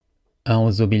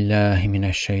أعوذ بالله من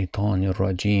الشيطان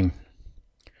الرجيم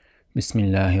بسم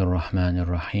الله الرحمن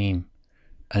الرحيم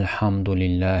الحمد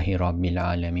لله رب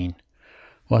العالمين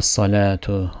والصلاة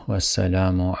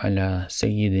والسلام على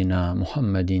سيدنا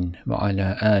محمد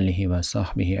وعلى آله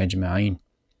وصحبه أجمعين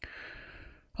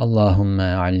اللهم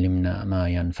علمنا ما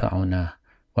ينفعنا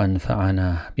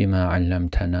وانفعنا بما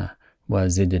علمتنا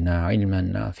وزدنا علما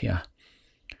نافعا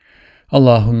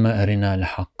اللهم أرنا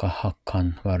الحق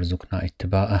حقا وارزقنا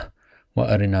اتباعه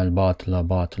وأرنا الباطل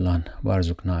باطلا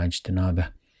وارزقنا اجتنابه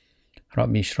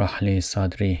رب اشرح لي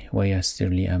صدري ويسر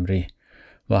لي أمري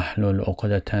واحلل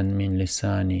عقدة من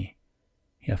لساني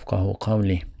يفقه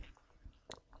قولي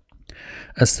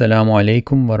Assalamu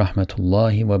alaikum wa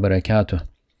rahmatullahi wa barakatuh.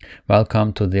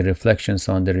 Welcome to the Reflections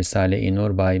on the Risale-i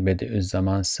Nur by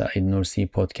Bediüzzaman Said Nursi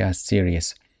podcast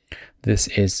series. This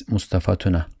is Mustafa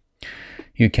Tuna.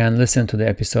 You can listen to the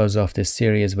episodes of this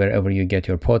series wherever you get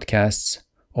your podcasts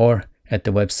or at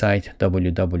the website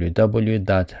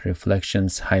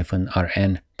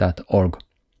www.reflections-rn.org.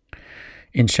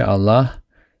 Inshallah,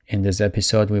 in this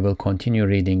episode we will continue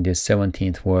reading the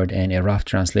 17th word, and a rough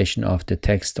translation of the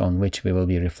text on which we will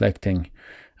be reflecting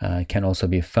can also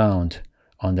be found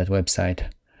on that website.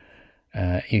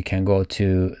 You can go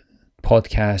to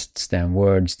podcasts, then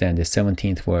words, then the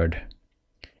 17th word.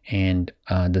 And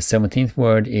the 17th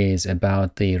word is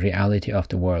about the reality of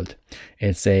the world.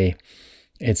 It's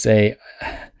a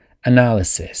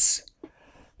analysis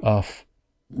of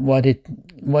what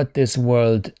this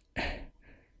world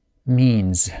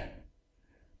means.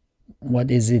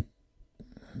 What is it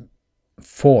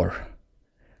for?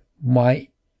 Why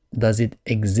does it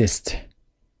exist?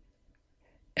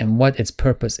 And what its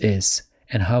purpose is,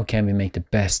 and how can we make the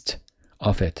best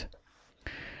of it?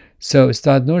 So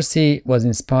Ustad Nursi was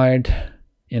inspired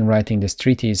in writing this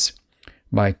treatise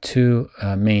by two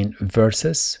main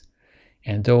verses,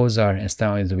 and those are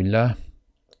Asta'idhu billah,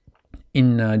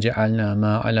 Inna ja'alna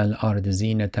ma 'ala al-ard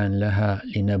zinatan laha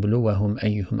linabluwahum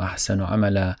ayyuhum ahsanu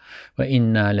 'amala wa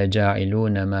inna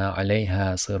laja'iluna ma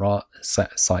 'alayha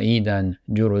sa'idan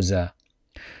juruza.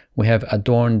 We have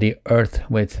adorned the earth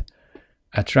with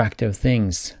attractive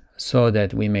things so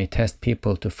that we may test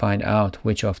people to find out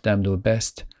which of them do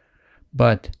best,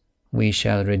 but we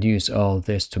shall reduce all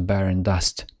this to barren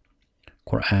dust.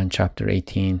 Quran chapter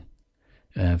 18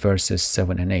 verses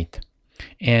 7 and 8.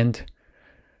 And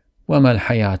وَمَا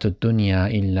الْحَيَاةُ الدُّنْيَا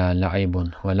إِلَّا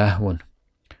لَعِبٌ وَلَهْوٌ.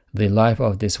 The life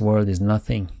of this world is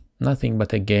nothing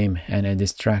but a game and a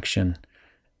distraction.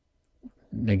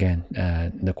 Again,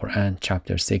 the Quran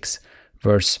chapter 6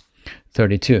 verse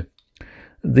 32.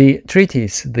 The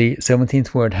treatise, the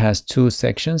 17th word, has two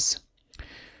sections.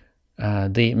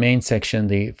 The main section,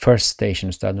 the first station,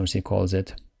 Ustad Nursi calls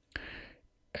it,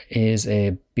 is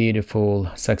a beautiful,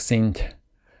 succinct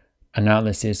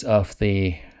analysis of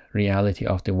the reality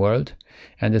of the world.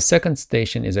 And the second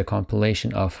station is a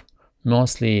compilation of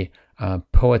mostly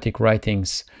poetic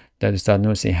writings that Ustad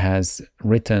Nursi had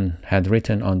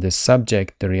written on this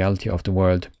subject, the reality of the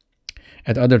world,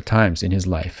 at other times in his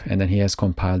life. And then he has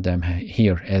compiled them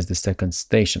here as the second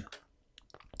station.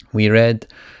 We read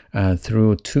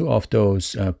through two of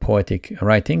those poetic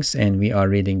writings, and we are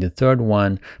reading the third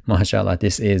one. MashaAllah,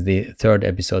 this is the third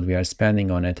episode we are spending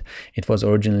on it. It was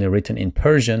originally written in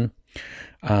Persian,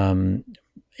 and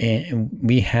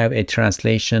we have a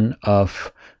translation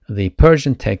of the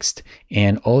Persian text,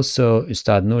 and also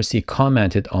Ustad Nursi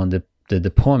commented on the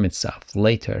poem itself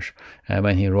later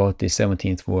when he wrote the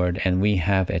 17th word, and we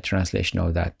have a translation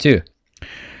of that too.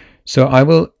 So I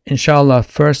will, inshallah,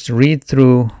 first read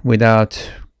through,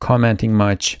 without commenting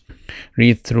much,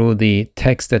 read through the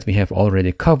text that we have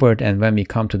already covered, and when we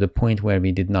come to the point where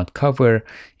we did not cover,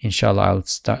 inshallah,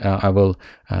 I will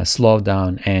slow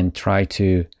down and try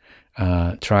to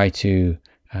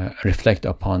reflect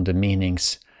upon the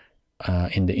meanings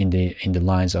in the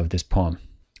lines of this poem.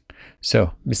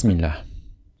 So, Bismillah.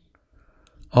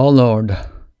 O Lord,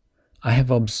 I have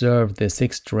observed the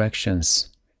 6 directions,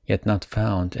 yet not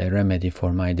found a remedy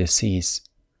for my disease.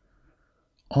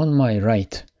 On my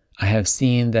right, I have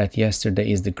seen that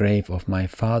yesterday is the grave of my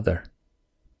father.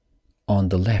 On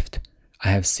the left, I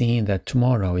have seen that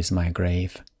tomorrow is my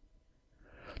grave.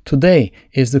 Today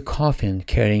is the coffin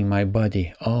carrying my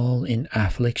body, all in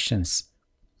afflictions.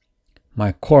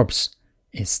 My corpse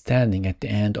is standing at the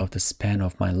end of the span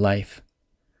of my life.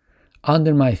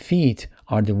 Under my feet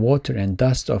are the water and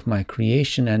dust of my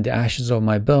creation and the ashes of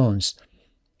my bones.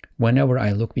 Whenever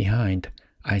I look behind,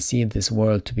 I see this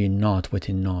world to be naught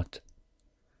within naught.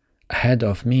 Ahead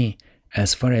of me,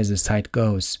 as far as the sight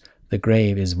goes, the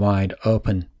grave is wide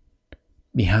open.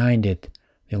 Behind it,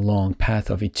 the long path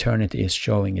of eternity is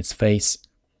showing its face.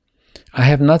 I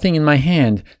have nothing in my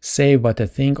hand save but a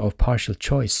thing of partial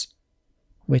choice,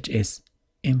 which is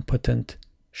impotent,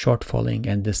 short-falling,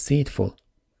 and deceitful.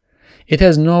 It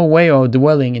has no way of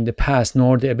dwelling in the past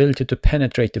nor the ability to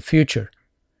penetrate the future.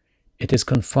 It is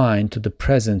confined to the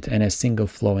present and a single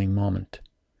flowing moment.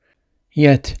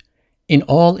 Yet, in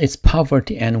all its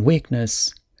poverty and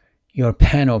weakness, your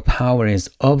pen of power is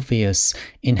obvious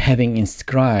in having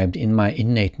inscribed in my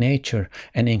innate nature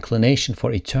an inclination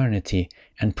for eternity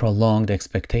and prolonged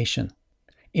expectation.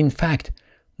 In fact,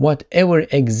 whatever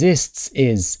exists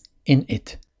is in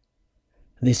it.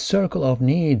 This circle of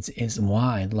needs is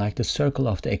wide, like the circle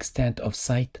of the extent of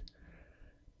sight.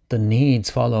 The needs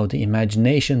follow the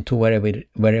imagination to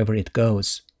wherever it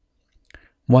goes.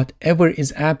 Whatever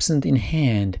is absent in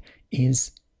hand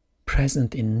is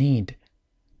present in need.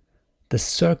 The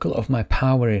circle of my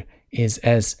power is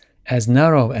as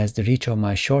narrow as the reach of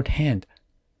my short hand.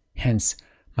 Hence,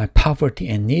 my poverty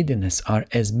and neediness are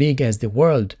as big as the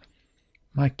world.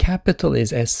 My capital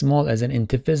is as small as an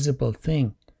indivisible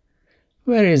thing.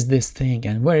 Where is this thing,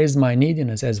 and where is my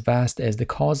neediness as vast as the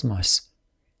cosmos?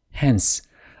 Hence,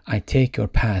 I take your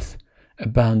path,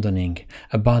 abandoning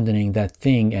that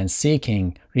thing and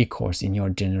seeking recourse in your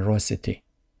generosity.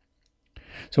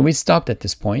 So we stopped at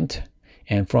this point,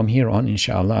 and from here on,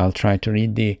 inshallah, I'll try to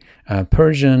read the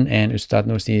Persian and Ustad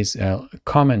Nursi's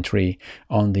commentary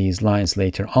on these lines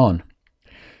later on.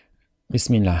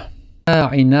 Bismillah.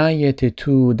 عنایت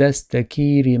تو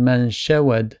دستگیر من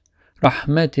شود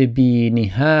رحمت بی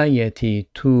نهایت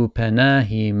تو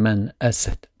پناهی من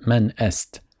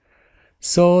است.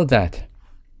 So that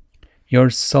your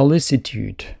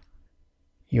solicitude,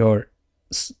 your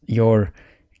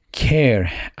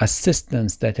care,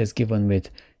 assistance that is given with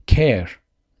care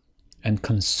and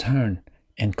concern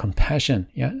and compassion,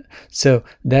 so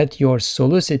that your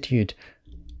solicitude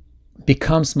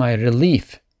becomes my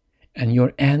relief and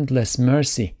your endless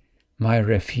mercy my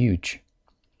refuge.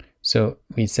 So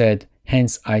we said,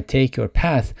 hence I take your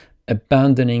path,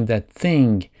 abandoning that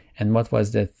thing. And what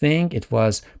was that thing? It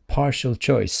was partial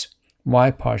choice.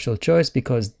 Why partial choice?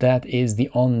 Because that is the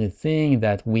only thing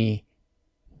that we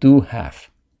do have.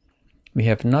 We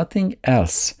have nothing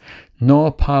else.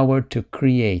 No power to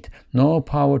create, no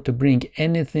power to bring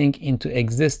anything into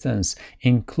existence,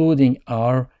 including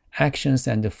our actions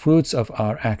and the fruits of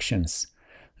our actions.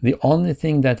 The only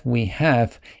thing that we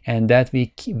have and that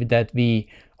we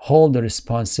hold the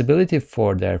responsibility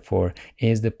for, therefore,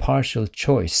 is the partial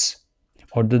choice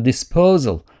or the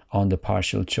disposal on the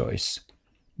partial choice.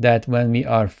 That when we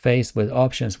are faced with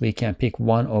options, we can pick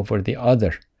one over the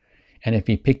other. And if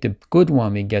we pick the good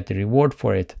one, we get the reward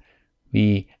for it.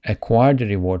 We acquire the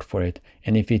reward for it.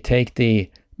 And if we take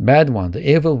the bad one, the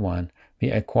evil one,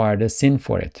 we acquire the sin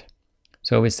for it.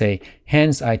 So we say,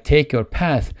 hence I take your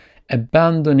path,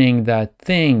 abandoning that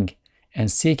thing and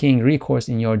seeking recourse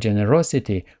in your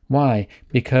generosity. Why?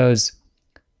 Because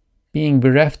being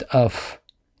bereft of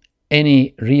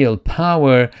any real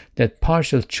power, that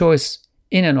partial choice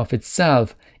in and of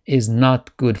itself is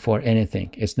not good for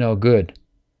anything. It's no good.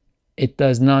 It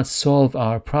does not solve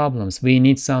our problems. We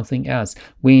need something else.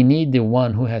 We need the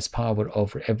one who has power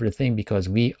over everything, because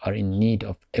we are in need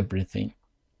of everything.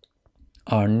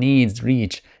 Our needs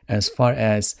reach as far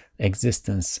as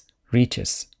existence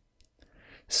reaches.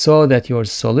 So that your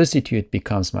solicitude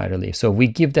becomes my relief. So we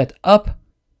give that up.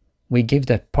 We give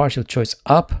that partial choice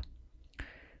up.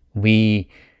 We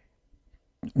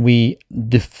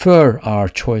defer our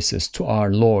choices to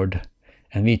our Lord,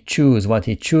 and we choose what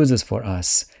He chooses for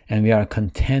us, and we are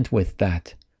content with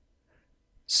that.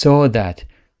 So that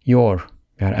we are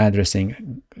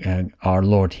addressing our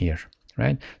Lord here,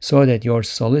 right? So that your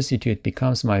solicitude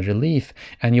becomes my relief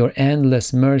and your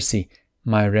endless mercy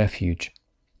my refuge.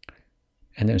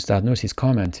 And then Ustad Nursi's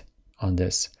comment on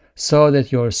this. So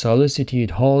that your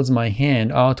solicitude holds my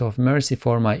hand out of mercy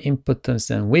for my impotence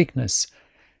and weakness,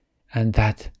 and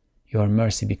that your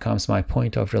mercy becomes my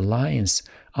point of reliance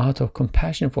out of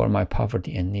compassion for my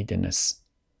poverty and neediness.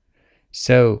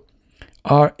 So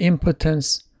our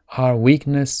impotence, our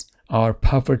weakness, our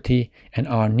poverty, and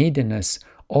our neediness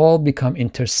all become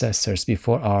intercessors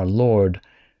before our Lord,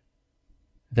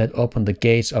 that open the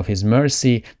gates of His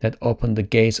mercy, that open the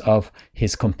gates of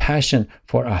His compassion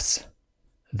for us,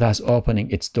 thus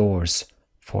opening its doors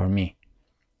for me,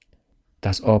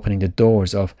 thus opening the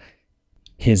doors of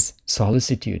His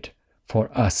solicitude for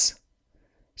us.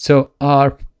 So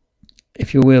our,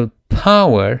 if you will,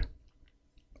 power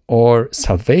or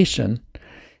salvation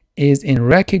is in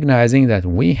recognizing that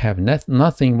we have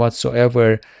nothing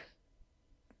whatsoever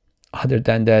other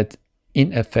than that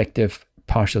ineffective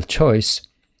partial choice,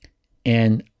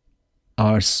 and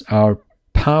our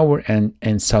power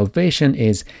and salvation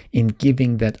is in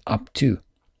giving that up too.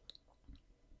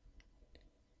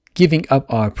 Giving up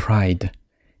our pride,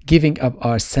 giving up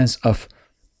our sense of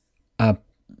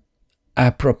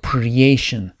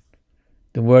appropriation.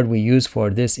 The word we use for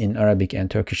this in Arabic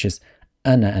and Turkish is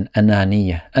ana and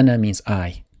ananiya. Ana means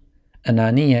I.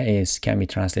 Ananiya can be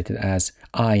translated as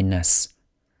I-ness.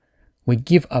 We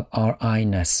give up our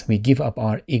I-ness. We give up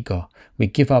our ego. We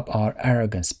give up our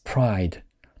arrogance, pride,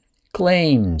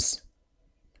 claims.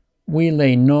 We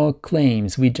lay no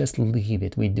claims. We just leave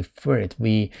it. We defer it.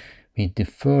 We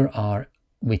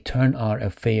turn our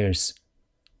affairs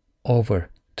over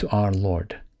to our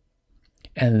Lord.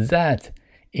 And that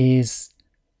is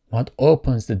what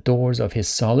opens the doors of His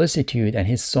solicitude. And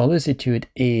His solicitude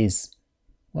is,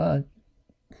 well,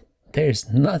 there's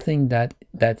nothing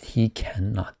that He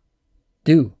cannot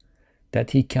do,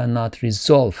 that He cannot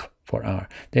resolve for us.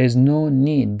 There is no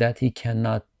need that He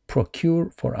cannot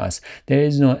procure for us. There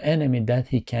is no enemy that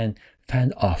He can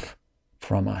fend off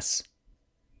from us.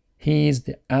 He is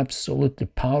the absolutely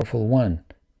powerful one.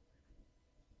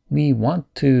 We want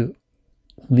to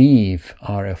leave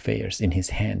our affairs in His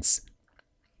hands.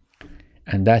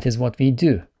 And that is what we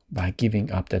do by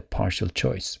giving up that partial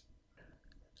choice.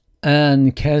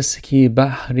 آن کس که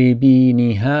بحری بی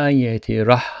نهایت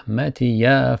رحمت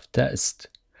یافته است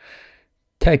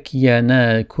تکیه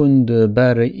نکند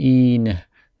بر این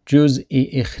جزء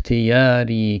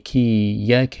اختیاری که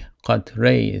یک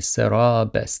قطره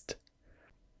سراب است.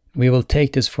 We will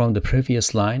take this from the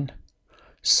previous line.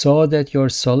 So that your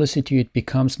solicitude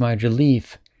becomes my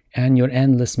relief and your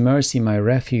endless mercy my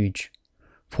refuge.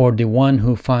 For the one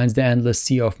who finds the endless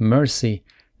sea of mercy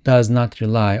does not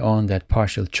rely on that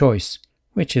partial choice,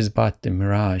 which is but the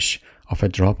mirage of a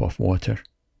drop of water.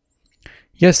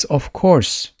 Yes, of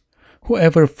course,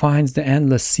 whoever finds the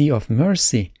endless sea of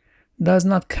mercy does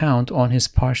not count on his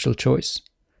partial choice,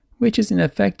 which is in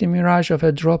effect the mirage of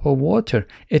a drop of water.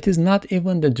 It is not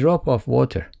even the drop of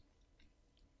water.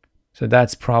 So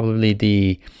that's probably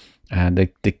the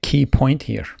key point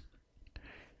here.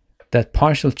 That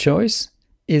partial choice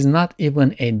is not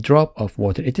even a drop of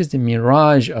water. It is the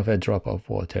mirage of a drop of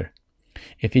water.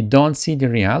 If we don't see the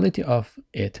reality of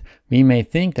it, we may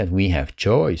think that we have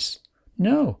choice.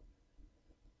 No.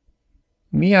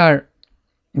 We are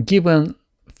given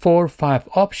 4 or 5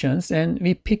 options and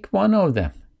we pick one of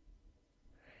them.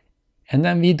 And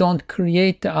then we don't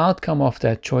create the outcome of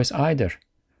that choice either.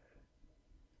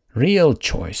 Real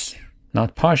choice,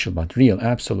 not partial, but real,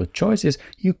 absolute choice is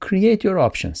you create your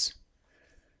options.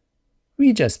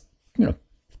 We just,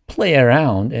 play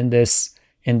around in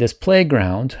this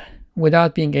playground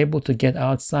without being able to get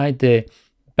outside the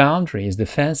boundaries, the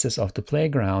fences of the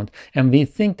playground, and we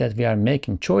think that we are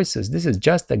making choices. This is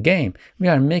just a game. We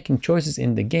are making choices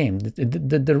in the game.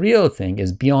 The real thing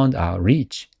is beyond our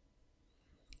reach.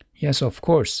 Yes, of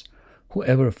course,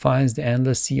 whoever finds the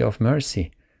endless sea of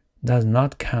mercy does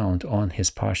not count on his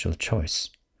partial choice,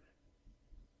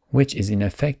 which is in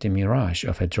effect a mirage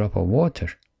of a drop of water.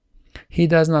 He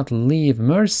does not leave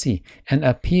mercy and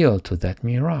appeal to that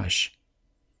mirage.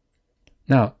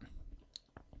 Now,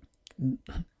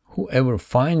 whoever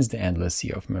finds the endless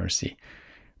sea of mercy,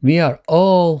 we are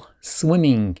all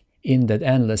swimming in that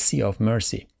endless sea of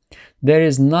mercy. There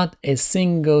is not a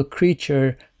single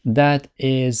creature that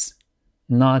is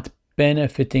not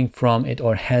benefiting from it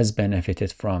or has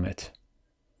benefited from it.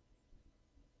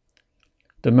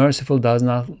 The merciful does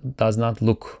not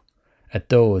look at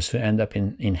those who end up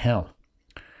in hell.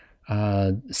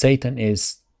 Satan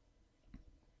is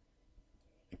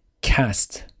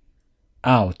cast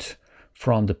out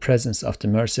from the presence of the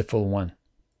merciful one,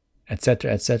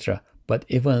 etc., etc. But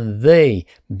even they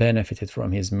benefited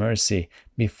from his mercy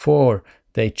before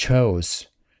they chose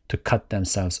to cut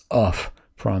themselves off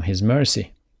from his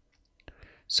mercy.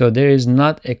 So there is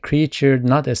not a creature,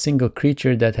 not a single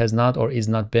creature that has not or is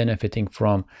not benefiting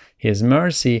from his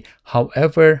mercy.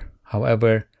 However,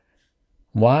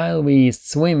 while we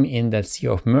swim in that sea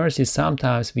of mercy,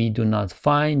 sometimes we do not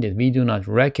find it, we do not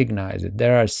recognize it.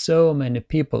 There are so many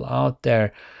people out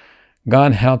there.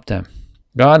 God help them.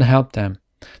 God help them.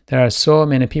 There are so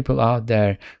many people out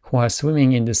there who are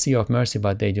swimming in the sea of mercy,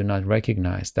 but they do not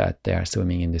recognize that they are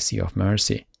swimming in the sea of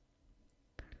mercy.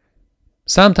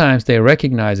 Sometimes they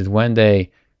recognize it when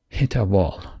they hit a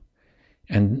wall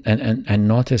and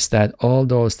notice that all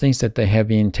those things that they have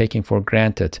been taking for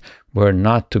granted were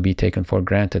not to be taken for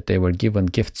granted. They were given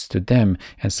gifts to them,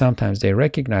 and sometimes they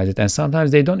recognize it, and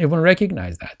sometimes they don't even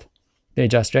recognize that. They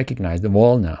just recognize the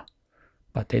wall now,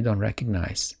 but they don't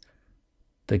recognize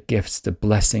the gifts, the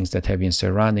blessings that have been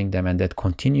surrounding them and that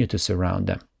continue to surround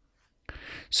them.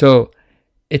 So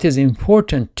it is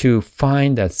important to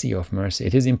find that sea of mercy.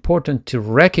 It is important to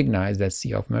recognize that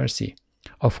sea of mercy.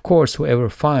 Of course, whoever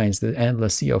finds the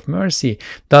endless sea of mercy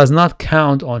does not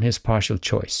count on his partial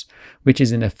choice, which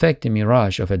is in effect the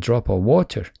mirage of a drop of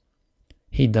water.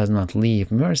 He does not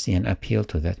leave mercy and appeal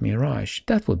to that mirage.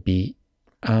 That would be,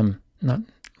 not,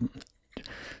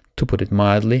 to put it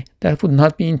mildly, that would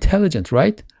not be intelligent,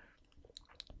 right?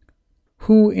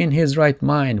 Who in his right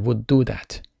mind would do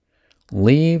that?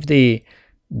 Leave the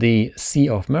sea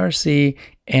of mercy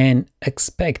and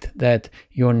expect that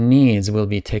your needs will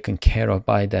be taken care of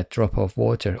by that drop of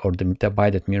water, or by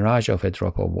that mirage of a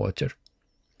drop of water.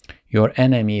 Your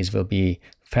enemies will be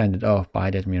fended off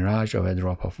by that mirage of a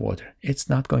drop of water. It's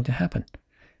not going to happen.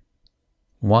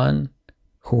 One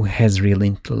who has real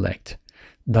intellect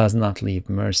does not leave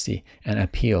mercy and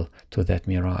appeal to that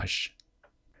mirage.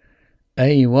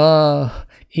 ای واه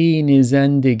این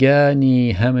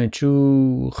زندگانی همه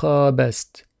چو خواب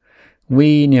است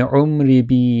وین عمری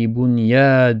بی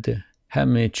بنیاد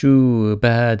همه چو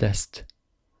باد است.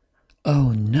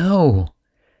 Oh no,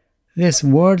 this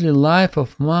worldly life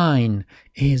of mine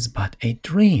is but a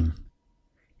dream,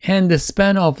 and the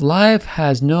span of life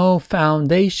has no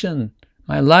foundation.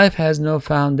 My life has no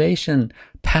foundation,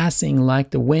 passing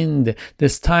like the wind.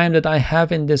 This time that I have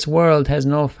in this world has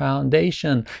no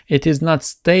foundation. It is not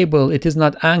stable. It is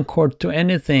not anchored to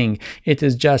anything. It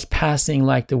is just passing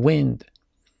like the wind.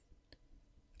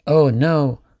 Oh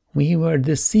no, we were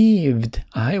deceived.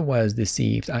 I was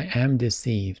deceived. I am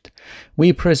deceived.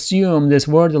 We presumed this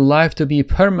worldly life to be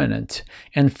permanent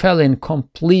and fell in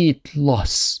complete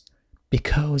loss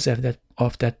because of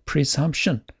that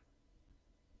presumption.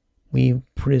 We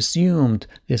presumed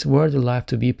this worldly life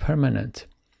to be permanent.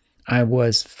 I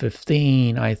was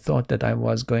 15. I thought that I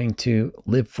was going to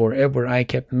live forever. I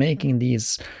kept making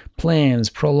these plans,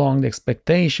 prolonged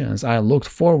expectations. I looked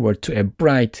forward to a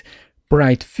bright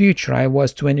future. I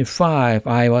was 25.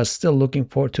 I was still looking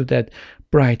forward to that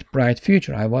bright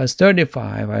future. I was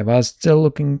 35. I was still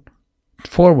looking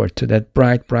forward to that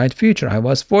bright future. I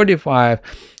was 45.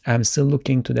 I'm still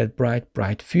looking to that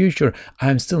bright future.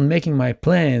 I'm still making my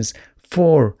plans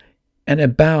for and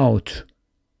about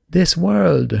this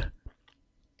world.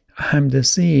 I'm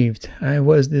deceived. I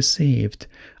was deceived.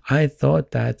 I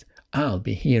thought that I'll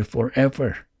be here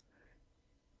forever.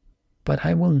 But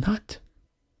I will not.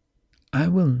 I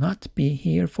will not be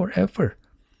here forever.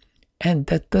 And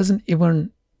that doesn't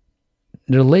even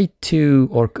relate to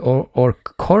or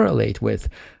correlate with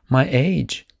my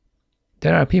age.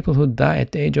 There are people who die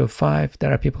at the age of 5.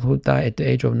 There are people who die at the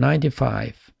age of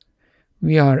 95.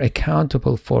 We are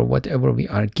accountable for whatever we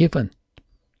are given.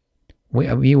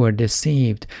 We were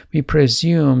deceived. We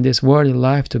presumed this worldly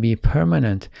life to be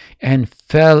permanent and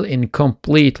fell in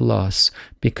complete loss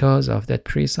because of that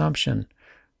presumption.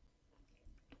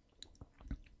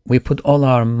 We put all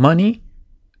our money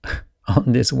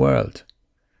on this world.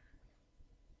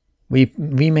 We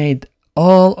made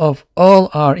all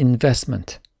our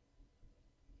investment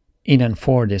in and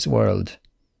for this world.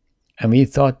 And we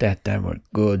thought that there were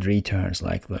good returns,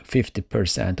 like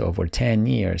 50% over 10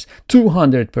 years,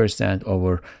 200%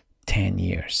 over 10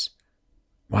 years.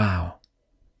 Wow,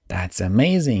 that's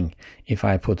amazing. If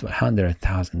I put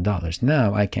 $100,000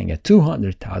 now, I can get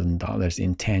 $200,000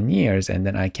 in 10 years, and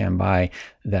then I can buy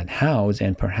that house,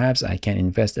 and perhaps I can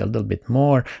invest a little bit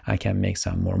more. I can make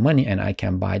some more money, and I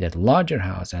can buy that larger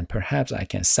house, and perhaps I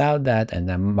can sell that and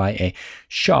then buy a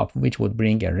shop which would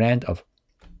bring a rent of.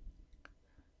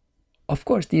 Of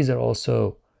course, these are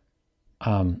also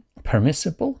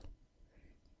permissible,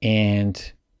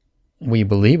 and we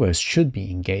believers should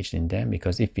be engaged in them,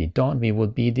 because if we don't, we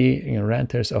would be the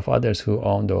renters of others who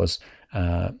own those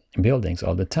buildings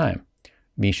all the time.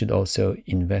 We should also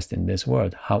invest in this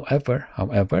world.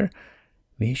 However,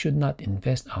 we should not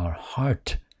invest our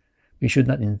heart. We should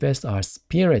not invest our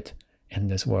spirit in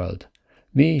this world.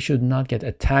 We should not get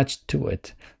attached to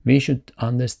it. We should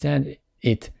understand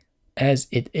it as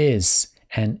it is,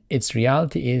 and its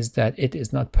reality is that it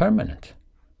is not permanent.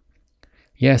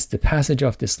 Yes, the passage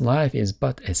of this life is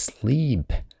but a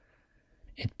sleep.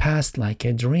 It passed like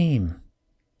a dream.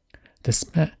 The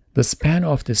span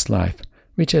of this life,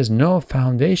 which has no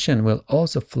foundation, will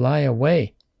also fly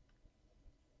away.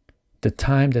 The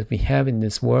time that we have in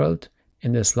this world,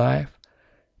 in this life,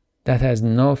 that has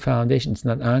no foundation, it's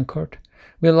not anchored,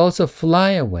 will also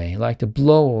fly away like the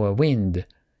blow of a wind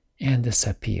and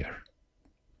disappear.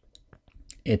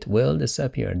 It will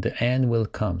disappear. The end will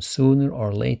come sooner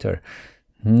or later.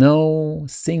 No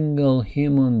single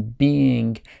human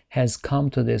being has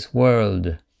come to this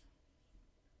world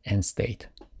and stayed.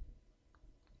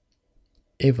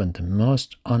 Even the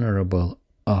most honorable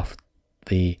of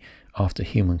the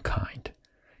humankind.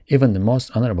 Even the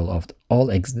most honorable of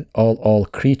all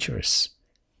creatures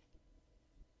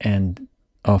and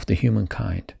of the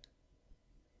humankind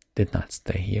did not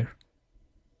stay here.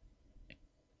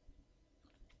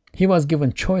 He was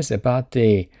given choice about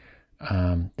the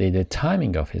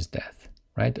timing of his death,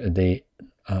 right?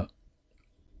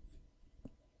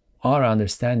 Our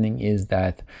understanding is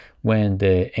that when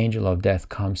the angel of death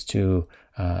comes to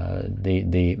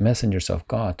the messengers of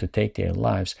God to take their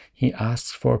lives, he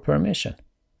asks for permission.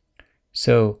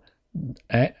 So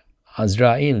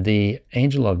Azrael, the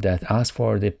angel of death, asked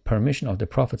for the permission of the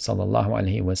Prophet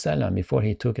ﷺ before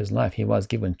he took his life. He was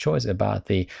given choice about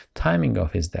the timing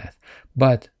of his death.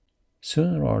 But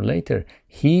sooner or later,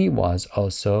 he was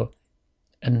also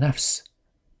a nafs.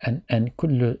 And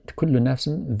kullu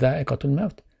nafsin dha'iqatul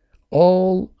maut.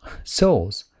 All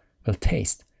souls will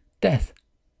taste death.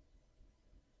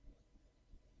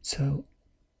 So,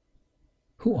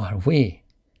 who are we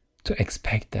to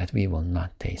expect that we will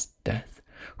not taste death?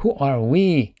 Who are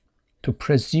we to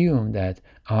presume that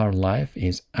our life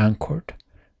is anchored,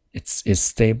 is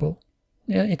stable?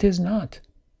 Yeah, it is not.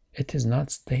 It is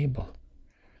not stable.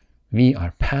 We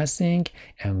are passing,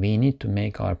 and we need to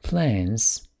make our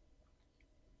plans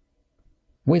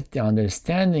with the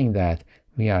understanding that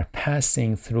we are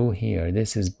passing through here.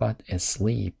 This is but a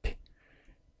sleep.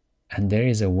 And there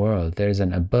is a world, there is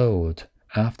an abode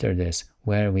after this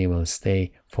where we will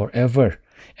stay forever.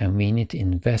 And we need to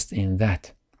invest in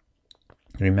that.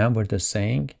 Remember the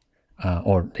saying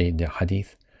or the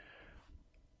hadith.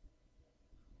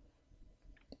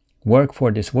 Work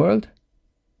for this world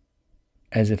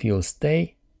as if you'll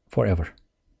stay forever.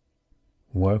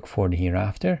 Work for the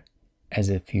hereafter as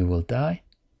if you will die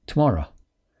tomorrow.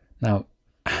 Now,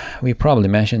 we probably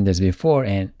mentioned this before,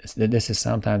 and this is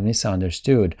sometimes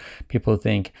misunderstood. People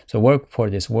think, so work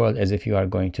for this world as if you are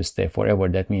going to stay forever.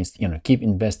 That means, keep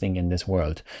investing in this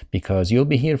world because you'll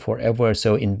be here forever.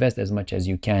 So invest as much as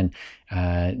you can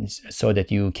so that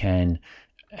you can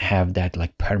have that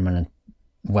like permanent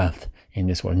wealth in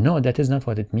this world. No, that is not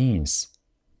what it means.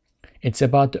 It's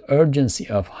about the urgency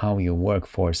of how you work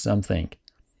for something.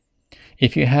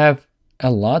 If you have a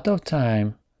lot of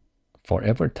time,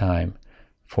 forever time,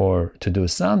 to do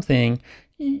something,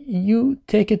 you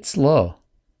take it slow.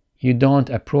 You don't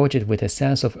approach it with a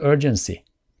sense of urgency.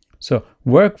 So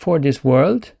work for this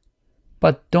world,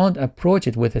 but don't approach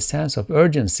it with a sense of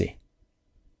urgency.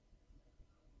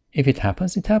 If it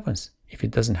happens, it happens. If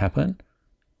it doesn't happen,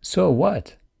 so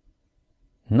what?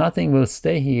 Nothing will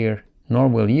stay here, nor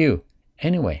will you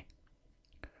anyway.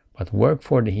 But work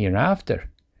for the hereafter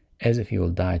as if you will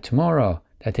die tomorrow.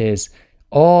 That is,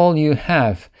 all you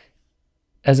have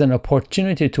as an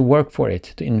opportunity to work for it,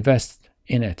 to invest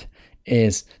in it,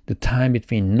 is the time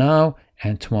between now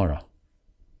and tomorrow.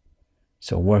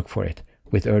 So work for it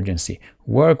with urgency.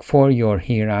 Work for your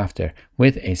hereafter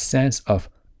with a sense of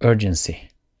urgency.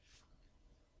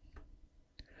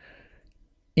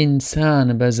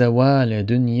 انسان بزوال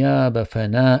دنیا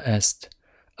بفنا است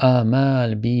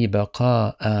آمال بی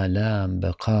بقا آلام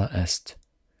بقا است.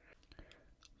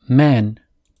 Man,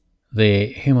 the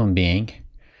human being,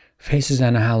 faces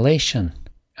annihilation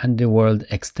and the world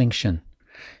extinction.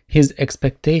 His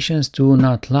expectations do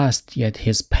not last, yet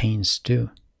his pains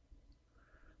do.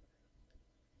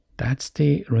 That's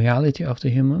the reality of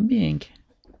the human being.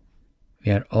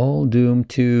 We are all doomed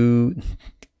to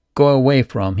go away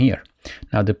from here.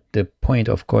 Now, the point,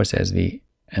 of course, as we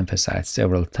emphasized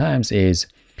several times, is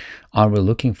are we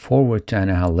looking forward to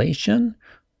annihilation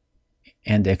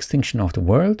and the extinction of the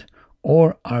world,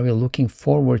 or are we looking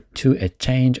forward to a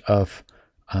change of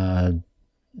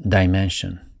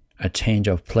dimension, a change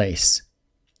of place?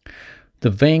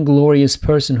 The vainglorious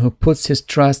person who puts his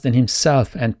trust in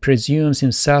himself and presumes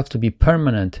himself to be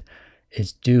permanent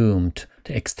is doomed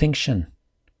to extinction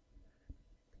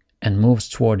and moves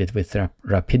toward it with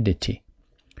rapidity.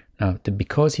 Now,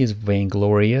 because he is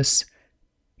vainglorious,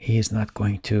 he is not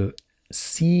going to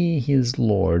see his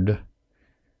Lord.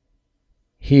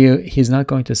 He's not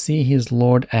going to see his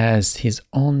Lord as his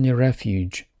only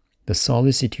refuge, the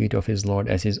solicitude of his Lord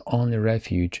as his only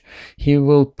refuge. He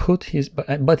will put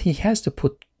but he has to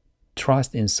put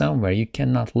trust in somewhere. You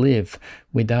cannot live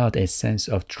without a sense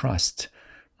of trust,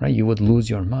 right? You would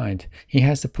lose your mind. He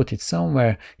has to put it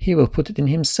somewhere. He will put it in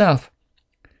himself.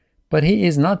 But he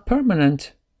is not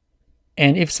permanent.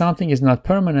 And if something is not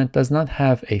permanent, does not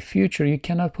have a future, you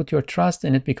cannot put your trust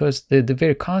in it, because the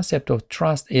very concept of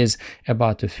trust is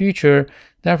about the future.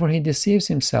 Therefore, he deceives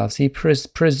himself. He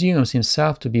presumes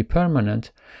himself to be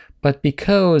permanent. But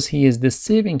because he is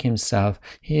deceiving himself,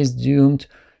 he is doomed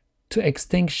to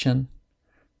extinction.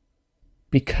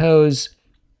 because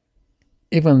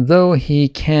even though he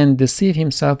can deceive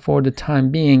himself for the time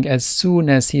being, as soon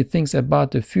as he thinks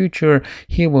about the future,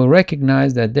 he will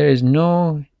recognize that there is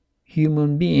no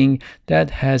human being that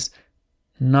has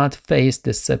not faced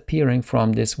disappearing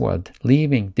from this world,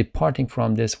 leaving, departing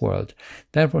from this world.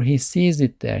 Therefore, he sees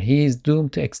it there. He is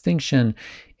doomed to extinction.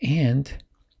 And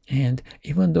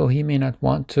even though he may not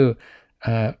want to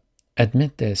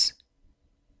admit this,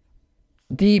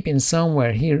 deep in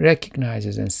somewhere, he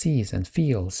recognizes and sees and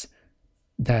feels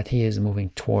that he is moving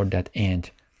toward that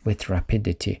end with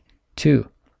rapidity too.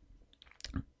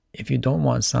 If you don't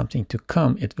want something to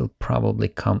come, it will probably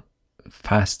come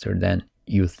faster than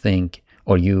you think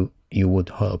or you would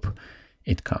hope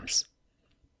it comes.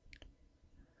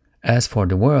 As for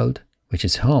the world, which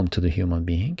is home to the human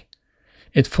being,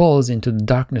 it falls into the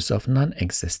darkness of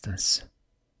non-existence.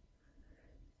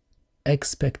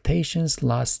 Expectations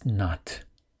last not,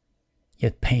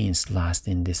 yet pains last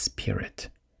in this spirit.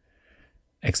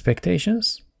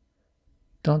 Expectations,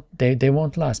 they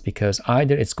won't last, because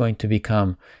either it's going to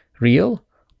become real,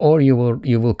 or you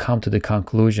will come to the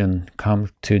conclusion, come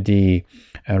to the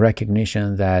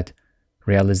recognition, that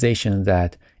realization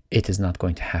that it is not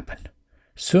going to happen.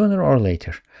 Sooner or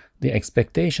later, the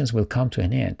expectations will come to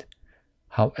an end.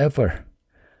 However,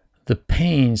 the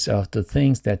pains of the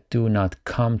things that do not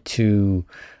come into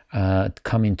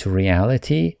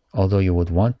reality, although you would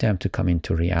want them to come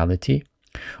into reality,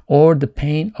 or the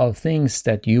pain of things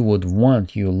that you would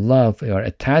want, you love, or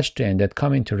attached to, and that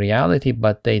come into reality,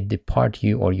 but they depart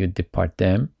you or you depart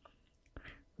them,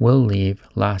 will leave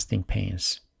lasting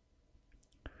pains.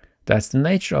 That's the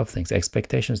nature of things.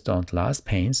 Expectations don't last,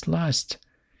 pains last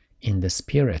in the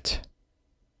spirit,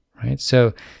 right?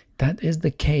 So that is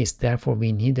the case. Therefore,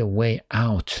 we need a way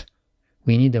out.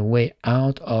 We need a way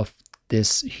out of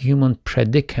this human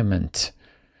predicament.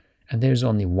 And there's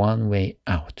only one way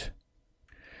out.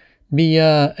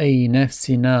 بیا ای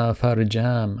نفسنا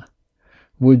فرجام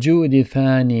وجود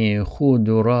فانی خود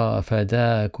را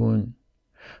فدا کن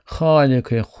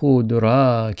خالق خود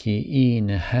را که این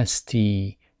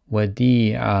هستی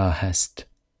ودیعه هست.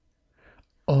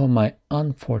 Oh, my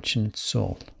unfortunate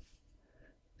soul,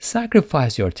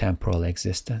 sacrifice your temporal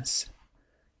existence.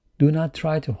 Do not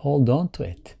try to hold on to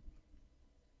it.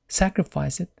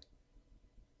 Sacrifice it.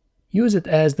 Use it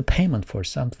as the payment for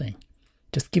something.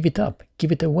 Just give it up,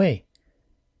 give it away.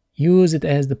 Use it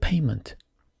as the payment.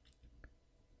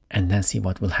 And then see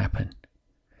what will happen.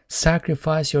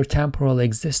 Sacrifice your temporal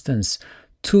existence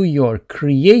to your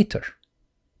Creator,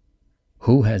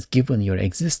 who has given your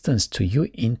existence to you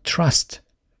in trust.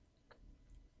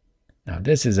 Now,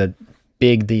 this is a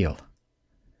big deal.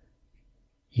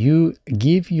 You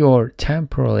give your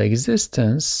temporal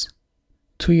existence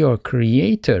to your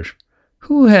Creator,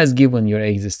 who has given your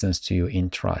existence to you in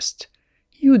trust.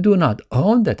 You do not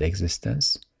own that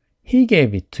existence. He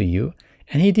gave it to you,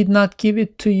 and He did not give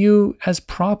it to you as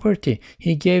property.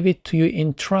 He gave it to you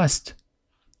in trust.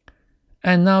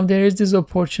 And now there is this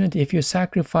opportunity. If you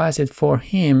sacrifice it for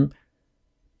Him,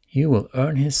 you will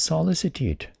earn His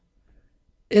solicitude.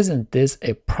 Isn't this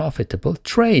a profitable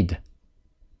trade?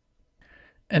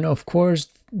 And of course,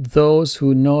 those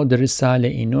who know the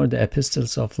Risale-i Nur, the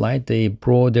Epistles of Light, the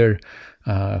broader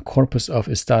corpus of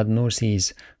Ustad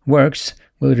Nursi's works,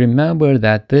 will remember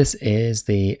that this is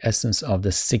the essence of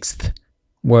the sixth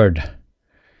word,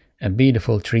 a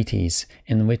beautiful treatise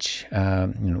in which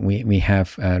we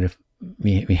have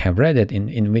read it,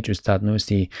 in which Ustad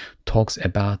Nursi talks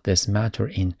about this matter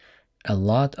in a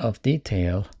lot of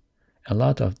detail,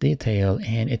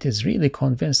 and it is really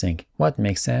convincing. What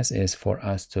makes sense is for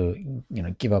us to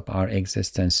give up our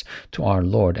existence to our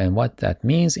Lord, and what that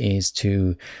means is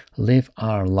to live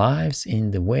our lives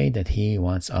in the way that He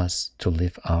wants us to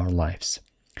live our lives,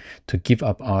 to give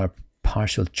up our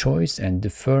partial choice and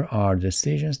defer our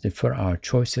decisions, defer our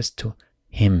choices to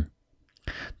Him,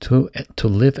 to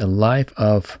live a life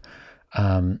of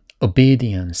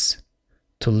obedience,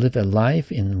 to live a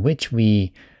life in which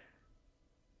we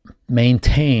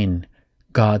maintain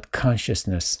God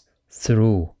consciousness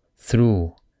through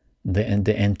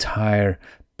the entire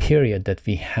period that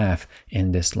we have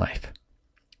in this life.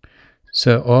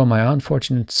 So, oh my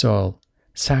unfortunate soul,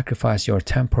 sacrifice your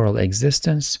temporal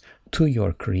existence to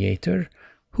your Creator,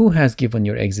 who has given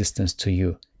your existence to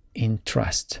you in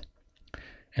trust.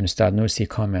 And Ustad Nursi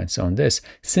comments on this: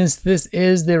 since this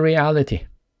is the reality,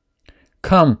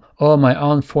 come, oh my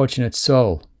unfortunate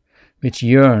soul, which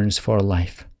yearns for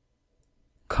life.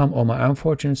 Come, O my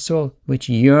unfortunate soul, which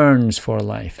yearns for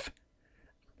life.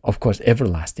 Of course,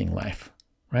 everlasting life,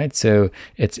 right? So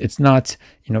it's not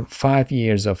 5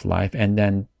 years of life and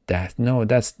then that. No,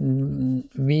 that's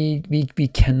we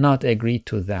cannot agree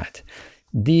to that.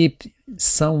 Deep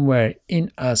somewhere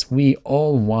in us, we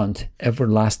all want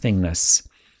everlastingness.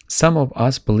 Some of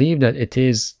us believe that it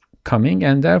is coming,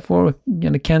 and therefore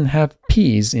can have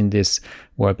peace in this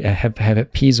world, have a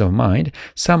peace of mind.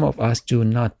 Some of us do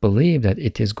not believe that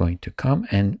it is going to come,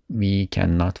 and we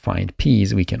cannot find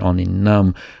peace. We can only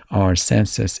numb our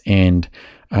senses and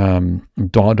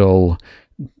dawdle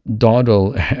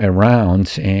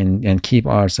around and keep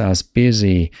ourselves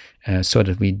busy, so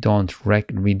that we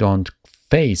don't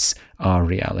face our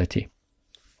reality.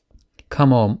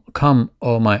 Come,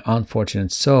 O my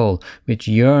unfortunate soul, which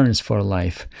yearns for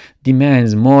life,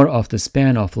 demands more of the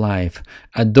span of life,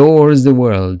 adores the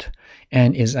world,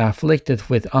 and is afflicted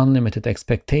with unlimited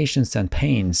expectations and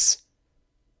pains.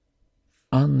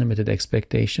 Unlimited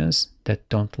expectations that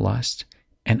don't last,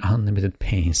 and unlimited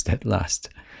pains that last.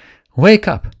 Wake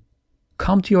up!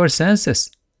 Come to your senses.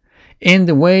 In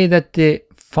the way that the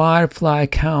firefly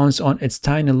counts on its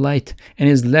tiny light and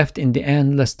is left in the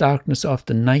endless darkness of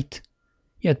the night,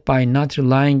 yet by not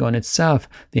relying on itself,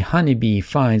 the honeybee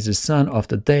finds the sun of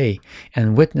the day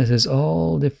and witnesses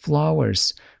all the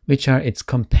flowers, which are its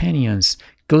companions,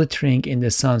 glittering in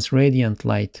the sun's radiant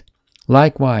light.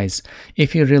 Likewise,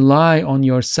 if you rely on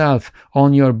yourself,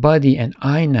 on your body and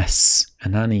I-ness,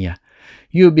 Ananiya,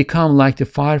 you become like the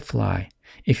firefly.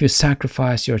 If you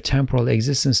sacrifice your temporal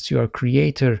existence to your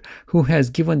Creator, who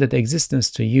has given that existence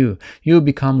to you, you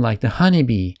become like the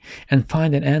honeybee and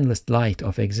find an endless light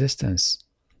of existence.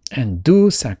 And do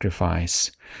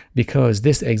sacrifice, because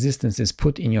this existence is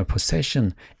put in your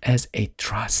possession as a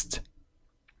trust.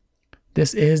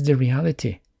 This is the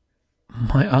reality.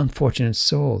 My unfortunate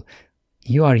soul,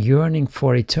 you are yearning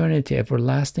for eternity,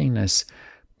 everlastingness,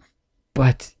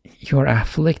 but you're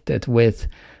afflicted with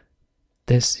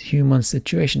this human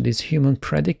situation, this human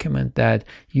predicament, that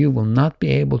you will not be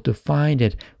able to find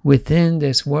it within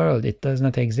this world. It does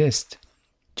not exist.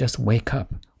 Just wake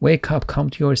up. Wake up, come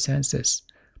to your senses.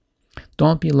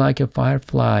 Don't be like a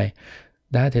firefly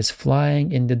that is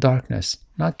flying in the darkness,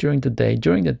 not during the day.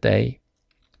 During the day,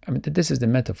 I mean, this is the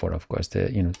metaphor, of course.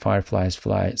 Fireflies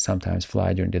sometimes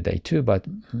fly during the day too, but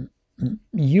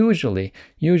usually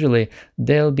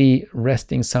they'll be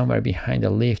resting somewhere behind a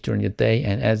leaf during the day,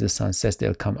 and as the sun sets,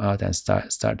 they'll come out and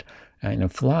start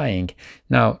flying.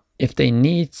 Now, if they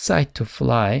need sight to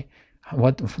fly,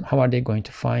 how are they going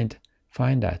to find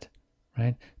that,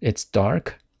 right? It's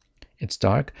dark,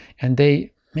 and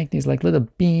they make these like little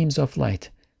beams of light,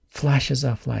 flashes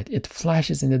of light. It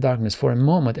flashes in the darkness for a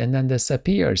moment and then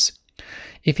disappears.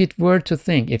 If it were to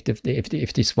think,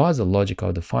 if this was the logic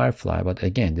of the firefly, but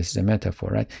again, this is a metaphor,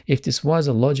 right? If this was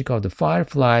the logic of the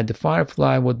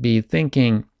firefly would be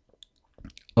thinking,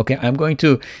 okay, I'm going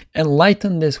to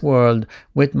enlighten this world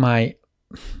with my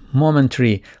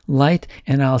momentary light,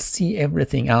 and I'll see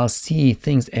everything. I'll see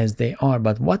things as they are.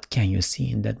 But what can you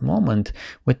see in that moment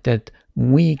with that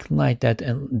weak light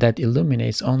that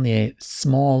illuminates only a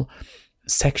small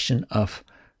section of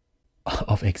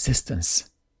existence?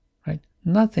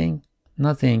 Nothing.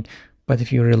 But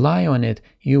if you rely on it,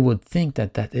 you would think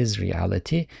that is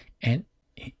reality, and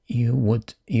you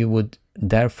would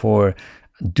therefore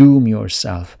doom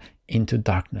yourself into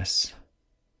darkness,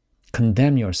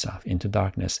 condemn yourself into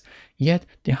darkness. Yet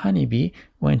the honeybee,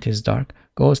 when it is dark,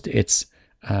 goes to its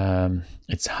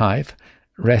hive,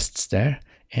 rests there,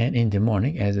 and in the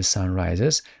morning, as the sun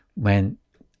rises, when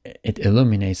it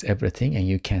illuminates everything and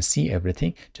you can see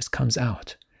everything, just comes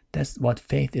out. That's what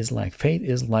faith is like. Faith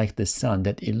is like the sun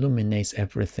that illuminates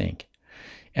everything.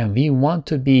 And we want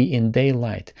to be in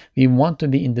daylight. We want to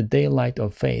be in the daylight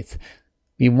of faith.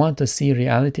 We want to see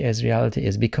reality as reality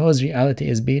is, because reality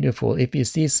is beautiful. If we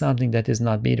see something that is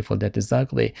not beautiful, that is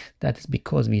ugly, that is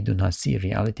because we do not see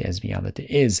reality as reality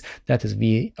is. That is,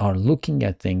 we are looking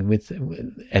at things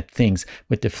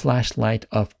with the flashlight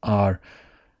of our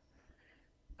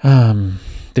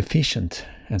deficient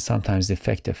and sometimes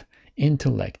defective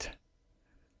intellect.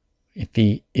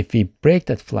 If we break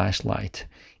that flashlight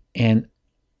and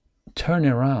turn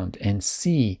around and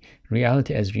see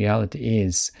reality as reality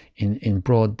is in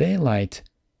broad daylight,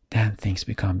 then things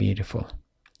become beautiful,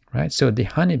 right? So the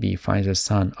honeybee finds the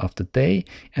sun of the day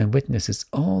and witnesses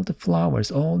all the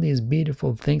flowers, all these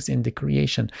beautiful things in the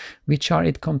creation, which are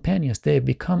its companions. They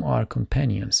become our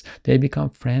companions. They become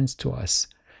friends to us,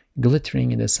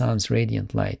 glittering in the sun's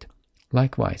radiant light.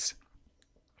 Likewise,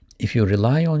 if you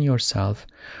rely on yourself,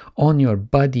 on your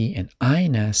body and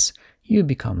I-ness, you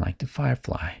become like the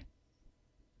firefly.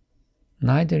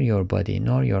 Neither your body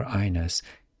nor your I-ness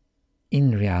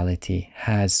in reality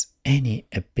has any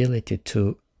ability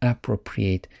to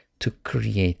appropriate to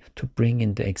create, to bring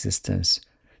into existence,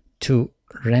 to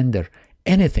render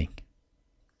anything.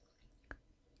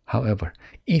 However,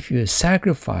 if you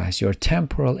sacrifice your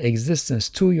temporal existence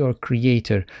to your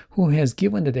Creator, who has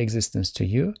given that existence to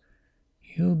you,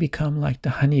 you become like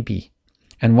the honeybee.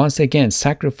 And once again,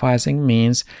 sacrificing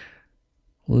means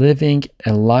living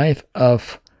a life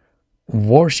of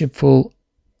worshipful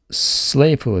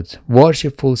slavehood,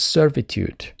 worshipful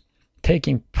servitude,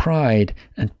 taking pride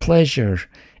and pleasure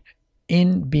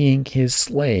in being His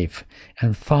slave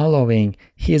and following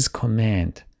His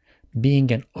command.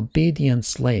 Being an obedient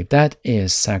slave, that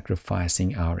is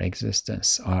sacrificing our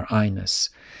existence, our I-ness.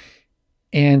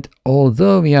 And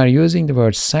although we are using the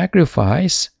word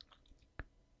sacrifice,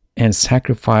 and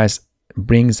sacrifice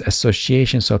brings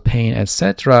associations of pain,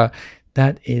 etc.,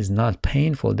 that is not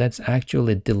painful. That's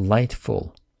actually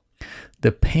delightful.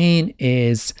 The pain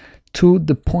is to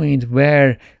the point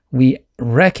where we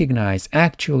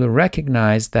actually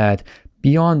recognize that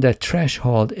beyond that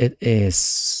threshold, it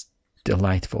is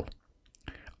delightful.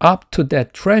 Up to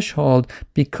that threshold,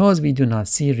 because we do not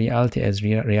see reality as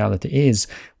reality is,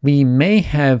 we may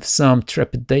have some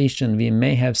trepidation, we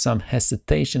may have some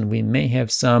hesitation, we may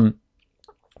have some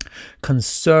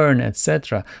concern,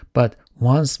 etc. But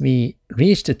once we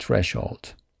reach the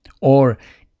threshold, or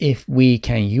if we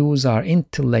can use our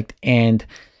intellect and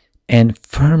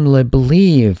firmly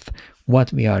believe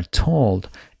what we are told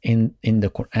in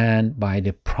the Quran, by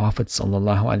the Prophet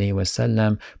sallallahu alaihi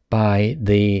wasallam,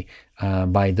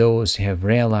 by those who have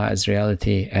realized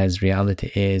reality as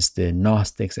reality is, the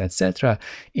Gnostics, etc.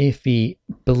 If we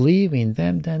believe in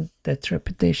them, then that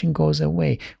trepidation goes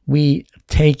away. We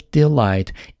take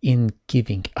delight in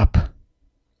giving up,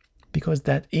 because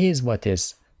that is what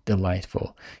is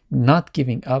delightful. Not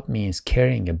giving up means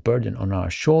carrying a burden on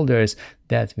our shoulders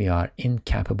that we are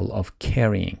incapable of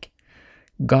carrying.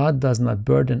 God does not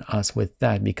burden us with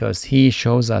that, because He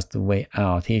shows us the way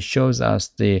out. He shows us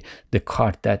the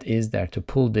cart that is there to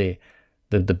pull the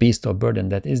beast of burden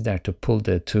that is there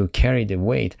to carry the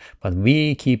weight, but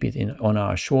we keep it on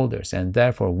our shoulders, and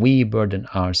therefore we burden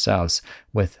ourselves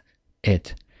with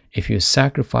it. If you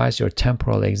sacrifice your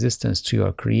temporal existence to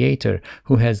your Creator,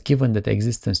 who has given that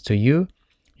existence to you,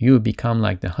 you become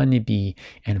like the honeybee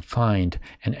and find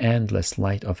an endless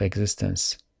light of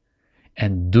existence.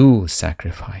 And do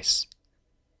sacrifice,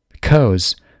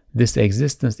 because this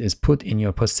existence is put in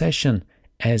your possession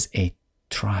as a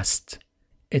trust.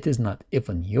 It is not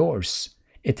even yours.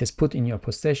 It is put in your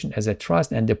possession as a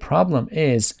trust. And the problem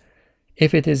is,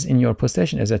 if it is in your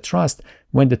possession as a trust,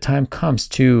 when the time comes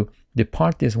to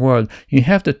depart this world, you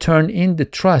have to turn in the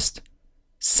trust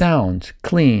sound,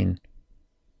 clean,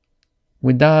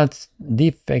 without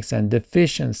defects and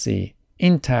deficiency,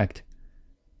 intact.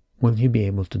 Will you be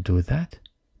able to do that?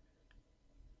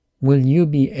 Will you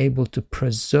be able to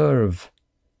preserve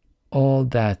all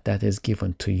that is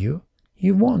given to you?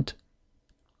 You won't.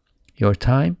 Your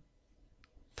time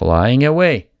flying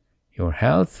away. Your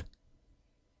health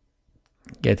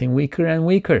getting weaker and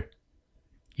weaker.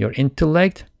 Your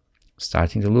intellect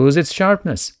starting to lose its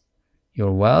sharpness.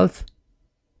 Your wealth,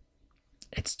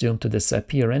 it's doomed to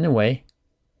disappear anyway.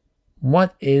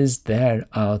 What is there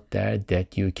out there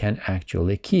that you can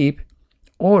actually keep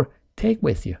or take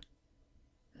with you?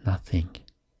 Nothing.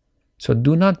 So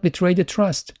do not betray the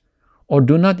trust, or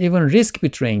do not even risk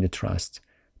betraying the trust,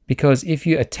 because if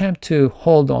you attempt to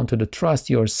hold on to the trust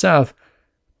yourself,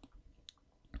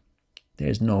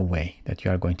 there's no way that you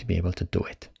are going to be able to do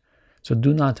it. So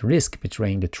do not risk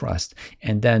betraying the trust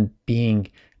and then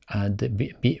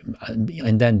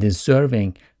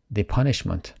deserving the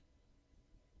punishment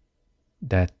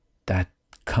that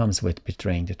comes with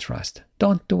betraying the trust.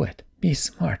 Don't do it. Be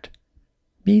smart.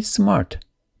 Be smart.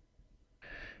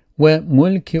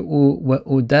 وملكئ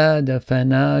وأداد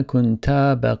فنا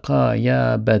كنت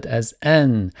بقايا بدء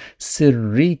أن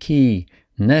سرك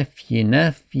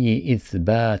نفي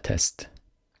إثبات است.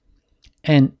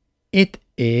 And it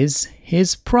is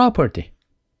His property.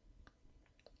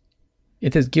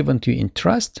 It is given to you in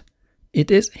trust. It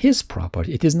is His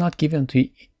property. It is not given to you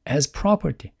as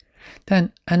property.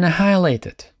 Then annihilate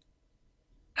it.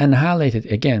 Annihilate it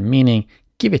again, meaning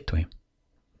give it to Him,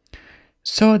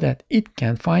 so that it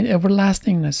can find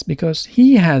everlastingness, because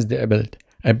He has the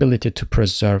ability to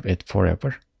preserve it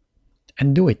forever.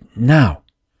 And do it now.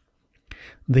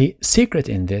 The secret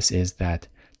in this is that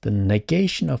the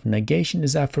negation of negation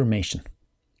is affirmation.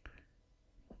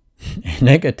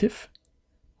 Negative,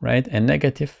 right? And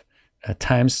negative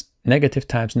times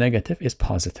negative is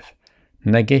positive.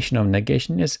 Negation of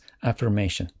negation is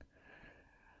affirmation.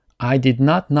 I did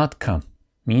not come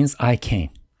means I came.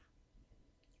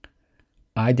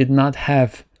 I did not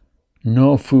have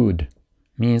No food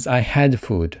means I had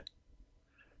food.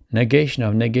 Negation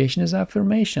of negation is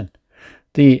affirmation.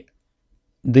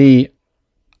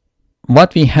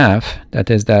 What we have, that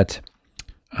is that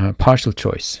partial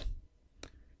choice,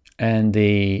 and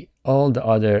all the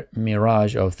other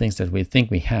mirage of things that we think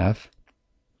we have,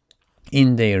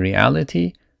 in their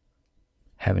reality,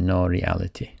 have no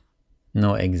reality,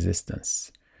 no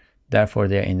existence. Therefore,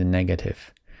 they are in the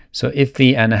negative. So if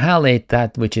we annihilate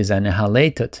that which is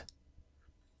annihilated,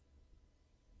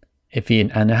 if we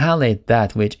annihilate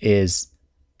that which is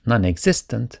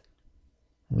non-existent,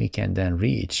 we can then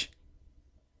reach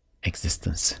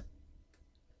existence.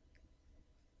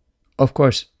 Of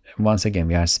course, once again,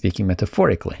 we are speaking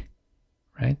metaphorically,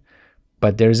 right?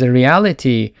 But there's a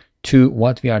reality to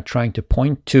what we are trying to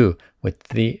point to with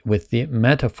the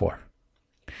metaphor.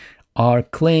 Our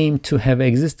claim to have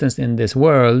existence in this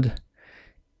world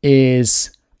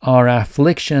is our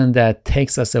affliction that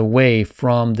takes us away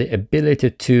from the ability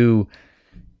to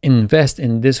invest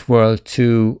in this world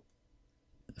in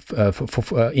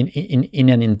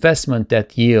an investment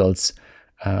that yields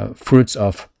fruits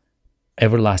of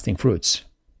everlasting fruits.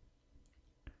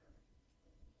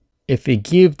 If we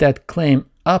give that claim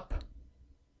up,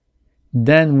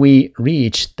 then we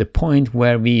reach the point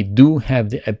where we do have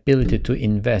the ability to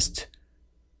invest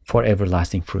for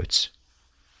everlasting fruits.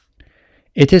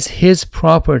 It is his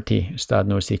property, Ustad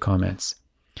Nursi comments,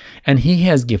 and he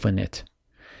has given it.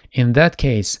 In that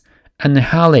case,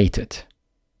 annihilate it,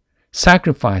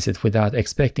 sacrifice it without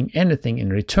expecting anything in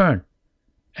return,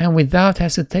 and without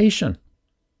hesitation.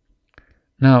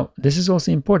 Now, this is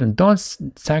also important. Don't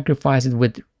sacrifice it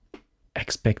with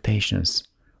expectations,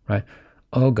 right?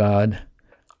 Oh God,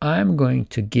 I'm going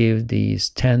to give these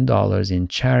 $10 in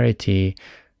charity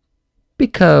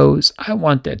because I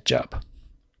want that job.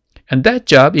 And that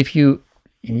job, if you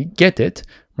get it,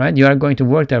 right, you are going to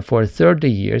work there for 30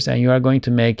 years and you are going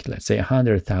to make, let's say,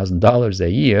 $100,000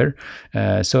 a year.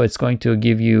 So it's going to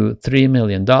give you $3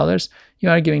 million. You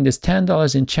are giving this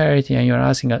 $10 in charity and you're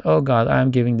asking, oh God,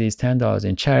 I'm giving these $10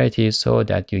 in charity so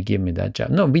that you give me that job.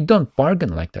 No, we don't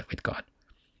bargain like that with God.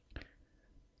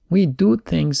 We do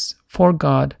things for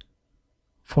God,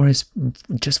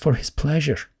 just for his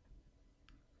pleasure,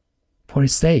 for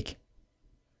his sake.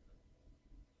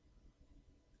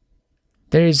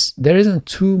 There isn't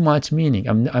too much meaning.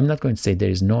 I'm not going to say there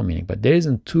is no meaning, but there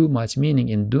isn't too much meaning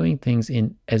in doing things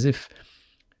as if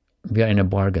we are in a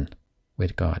bargain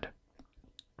with God.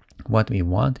 What we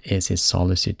want is his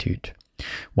solicitude.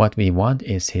 What we want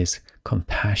is his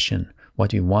compassion.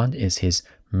 What we want is his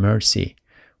mercy.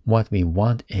 What we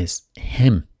want is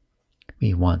him.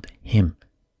 We want him.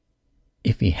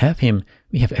 If we have him,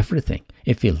 we have everything.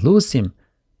 If we lose him,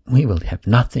 we will have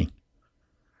nothing.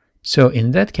 So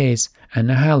in that case,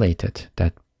 annihilate it,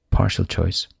 that partial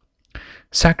choice.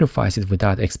 Sacrifice it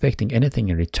without expecting anything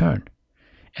in return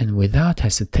and without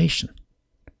hesitation.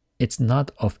 It's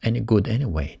not of any good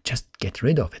anyway. Just get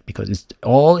rid of it, because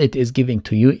all it is giving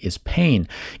to you is pain.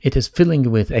 It is filling you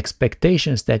with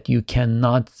expectations that you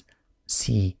cannot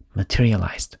see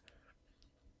materialized.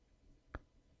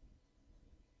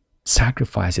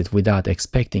 Sacrifice it without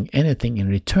expecting anything in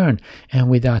return and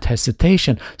without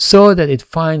hesitation, so that it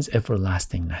finds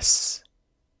everlastingness.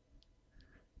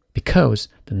 Because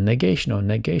the negation of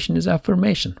negation is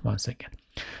affirmation, once again.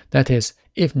 That is,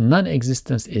 if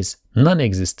non-existence is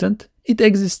non-existent, it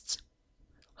exists.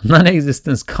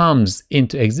 Non-existence comes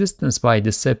into existence by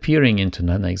disappearing into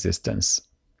non-existence.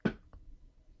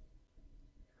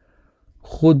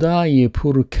 خدای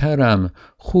پرکرم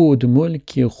خود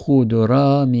ملک خود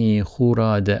را می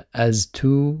خورد از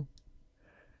تو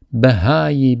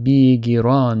بهای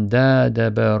بیگران داده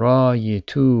برای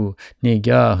تو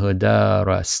نگاه دار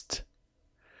است.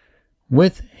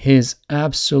 With his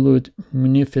absolute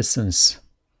munificence,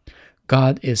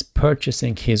 God is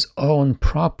purchasing his own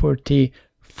property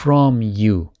from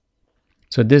you.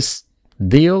 So this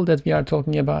deal that we are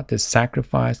talking about, this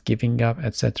sacrifice, giving up,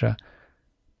 etc.,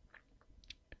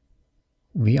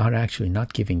 we are actually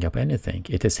not giving up anything.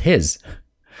 It is his.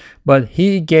 But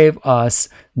he gave us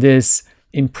this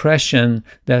impression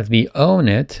that we own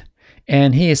it,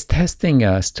 and he is testing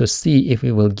us to see if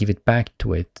we will give it back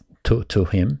to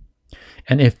him.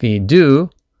 And if we do,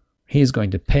 he is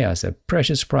going to pay us a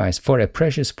precious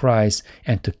price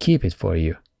and to keep it for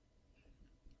you.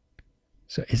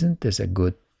 So isn't this a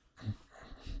good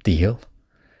deal?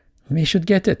 We should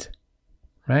get it,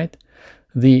 right?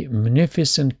 The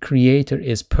munificent creator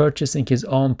is purchasing his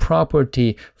own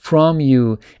property from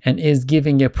you and is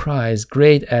giving a price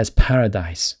great as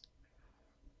paradise.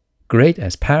 Great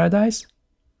as paradise?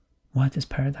 What is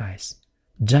paradise?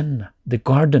 Jannah, the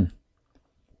garden.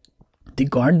 the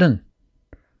garden.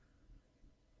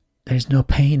 There is no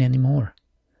pain anymore.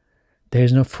 There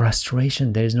is no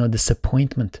frustration. There is no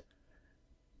disappointment.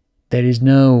 There is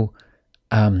no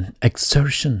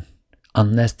exertion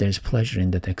unless there is pleasure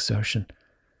in that exertion.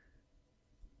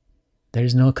 There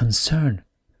is no concern.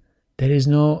 There is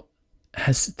no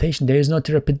hesitation. There is no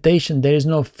trepidation. There is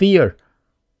no fear.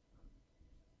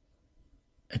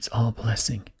 It's all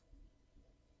blessing.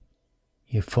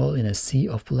 You fall in a sea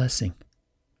of blessing.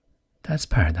 That's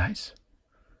paradise.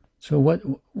 So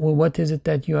what is it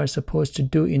that you are supposed to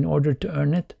do in order to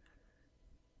earn it?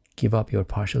 Give up your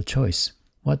partial choice.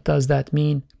 What does that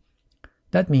mean?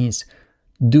 That means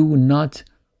do not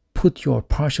put your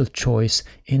partial choice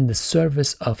in the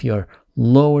service of your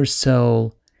lower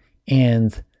soul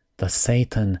and the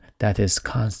Satan that is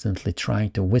constantly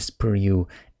trying to whisper you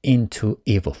into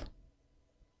evil.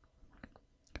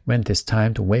 When it is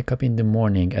time to wake up in the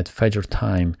morning at Fajr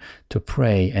time to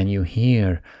pray, and you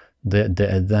hear the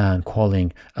adhan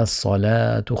calling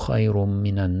as-salatu khayrun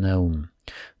minan nawm,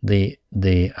 the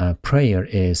prayer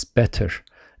is better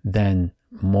than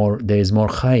more. There is more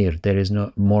khayr, there is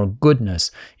no more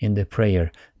goodness in the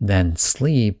prayer than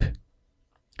sleep,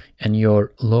 and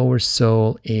your lower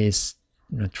soul is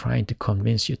trying to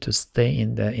convince you to stay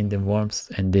in the warmth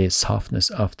and the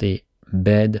softness of the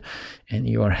bed, and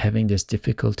you are having this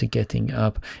difficulty getting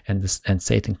up, and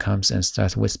Satan comes and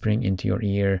starts whispering into your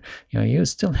ear, you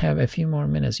still have a few more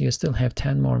minutes, you still have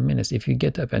 10 more minutes. If you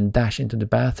get up and dash into the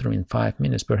bathroom in 5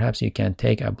 minutes, perhaps you can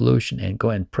take ablution and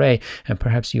go and pray, and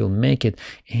perhaps you'll make it.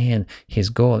 And his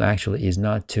goal actually is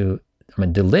not to,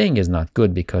 delaying is not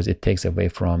good because it takes away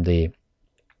from the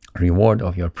reward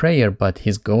of your prayer, but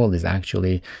his goal is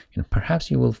actually,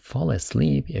 perhaps you will fall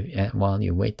asleep while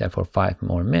you wait there for 5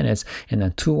 more minutes, and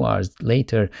then 2 hours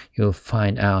later you'll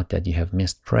find out that you have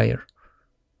missed prayer,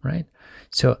 right?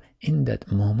 So in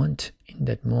that moment,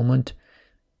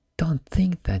 don't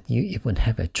think that you even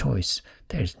have a choice.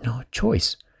 There's no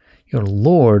choice. Your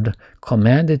Lord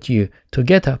commanded you to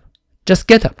get up. Just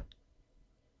get up.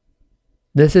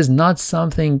 This is not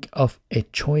something of a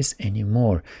choice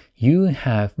anymore. You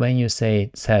have, when you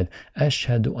said,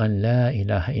 Ashhadu an la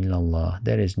ilaha illallah,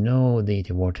 there is no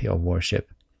deity worthy of worship.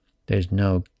 There is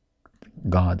no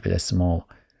God with a small,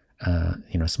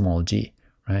 small g,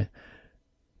 right?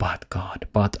 But God,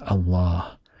 but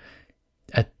Allah.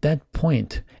 At that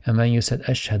point, and when you said,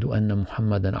 Ashhadu anna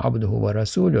Muhammadan abduhu wa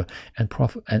rasuluh, and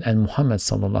Muhammad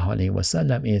sallallahu alaihi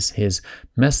wasallam is his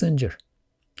messenger,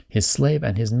 his slave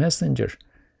and his messenger.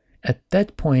 At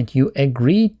that point, you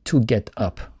agreed to get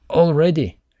up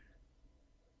already.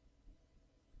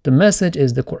 The message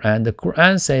is the Quran. The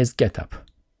Quran says get up.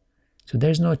 So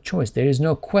there's no choice. There is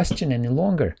no question any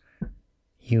longer.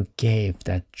 You gave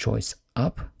that choice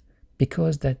up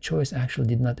because that choice actually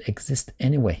did not exist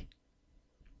anyway.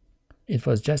 It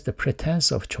was just a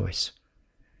pretense of choice.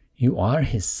 You are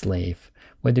his slave,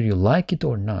 whether you like it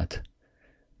or not.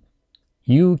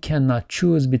 You cannot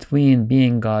choose between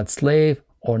being God's slave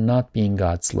or not being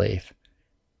God's slave.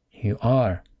 You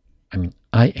are,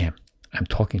 I am. I'm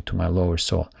talking to my lower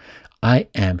soul. I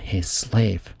am his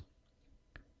slave.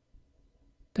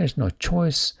 There's no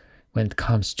choice when it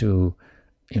comes to,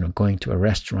 going to a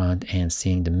restaurant and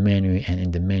seeing the menu, and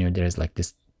in the menu there is like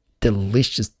this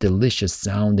delicious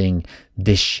sounding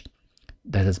dish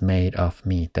that is made of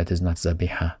meat that is not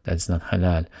zabiha, that is not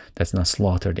halal, that's not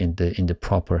slaughtered in the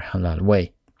proper halal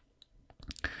way.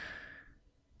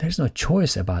 There's no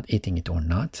choice about eating it or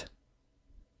not.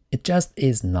 It just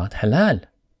is not halal.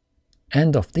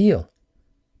 End of deal.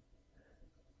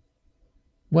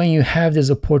 When you have this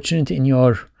opportunity in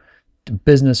your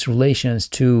business relations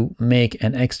to make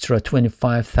an extra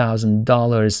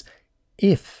 $25,000,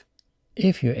 if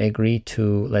you agree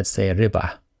to, let's say,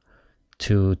 riba,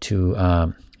 to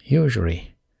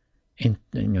usury, in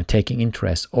taking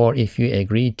interest, or if you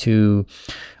agree to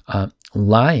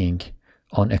lying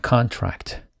on a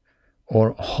contract,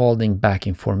 or holding back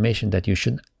information that you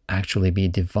should actually be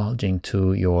divulging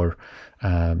to your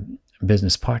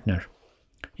business partner.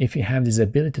 If you have this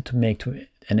ability to make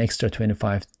an extra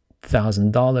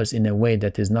 $25,000 in a way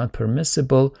that is not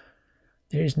permissible,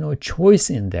 there is no choice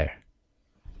in there.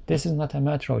 This is not a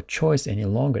matter of choice any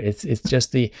longer. It's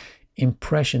just the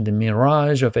impression, the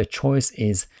mirage of a choice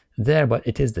is there, but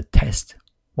it is the test.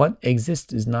 What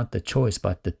exists is not the choice,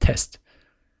 but the test.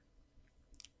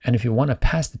 And if you want to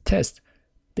pass the test,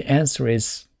 the answer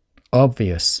is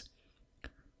obvious.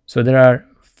 So there are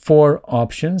 4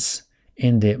 options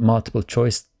in the multiple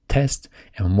choice test,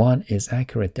 and one is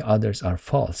accurate, the others are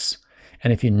false.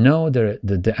 And if you know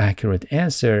the accurate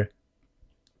answer,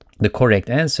 the correct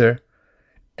answer,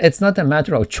 it's not a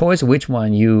matter of choice which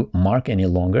one you mark any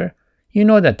longer. You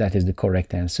know that that is the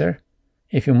correct answer.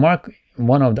 If you mark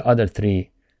one of the other three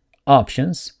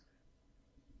options,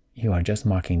 you are just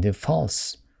marking the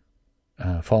false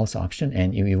option,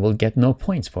 and you will get no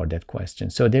points for that question.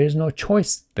 So there is no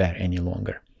choice there any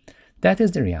longer. That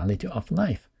is the reality of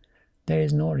life. There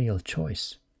is no real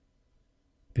choice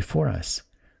before us.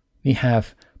 We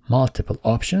have multiple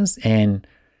options, and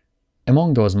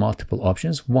among those multiple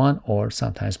options, one or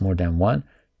sometimes more than one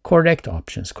correct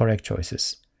options, correct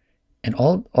choices. And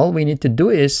all we need to do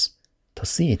is to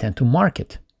see it and to mark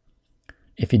it.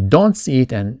 If we don't see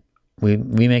it and we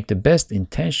make the best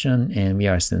intention and we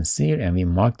are sincere and we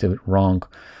mark the wrong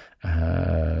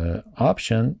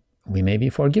option, we may be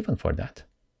forgiven for that.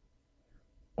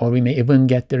 Or we may even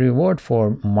get the reward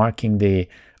for marking the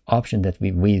option that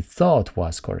we thought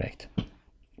was correct.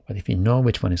 But if we know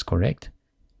which one is correct,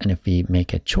 and if we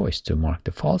make a choice to mark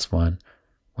the false one,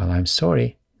 well, I'm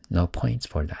sorry, no points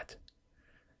for that.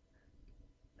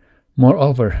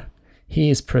 Moreover,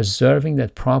 he is preserving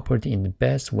that property in the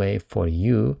best way for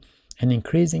you and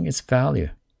increasing its value.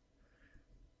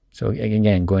 So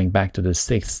again, going back to the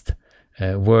sixth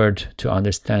word, to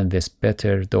understand this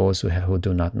better, those who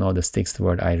do not know the sixth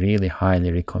word, I really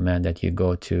highly recommend that you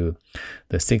go to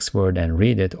the sixth word and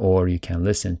read it, or you can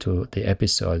listen to the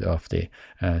episode of the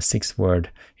sixth word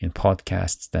in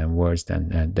podcasts, then words,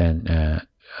 then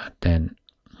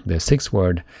the sixth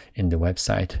word in the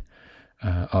website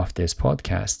of this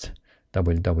podcast,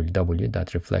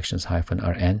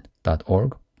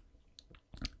 www.reflections-rn.org.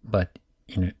 But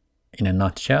in a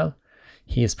nutshell,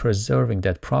 he is preserving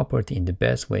that property in the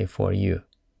best way for you.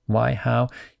 Why? How?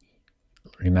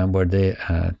 Remember the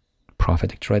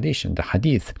prophetic tradition, the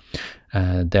hadith.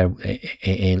 A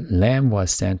lamb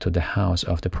was sent to the house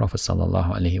of the Prophet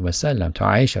sallallahu alaihi wasallam, to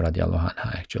Aisha radiallahu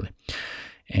anha actually.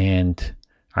 And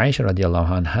Aisha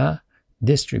radiallahu anha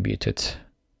distributed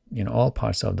all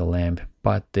parts of the lamb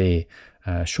but the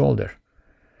shoulder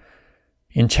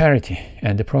in charity.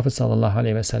 And the Prophet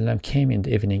ﷺ came in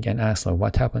the evening and asked her,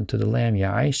 what happened to the lamb,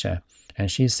 Ya Aisha?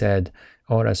 And she said,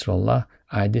 O Rasulullah,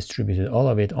 I distributed all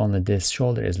of it, only this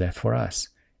shoulder is left for us.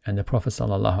 And the Prophet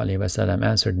ﷺ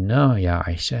answered, No, Ya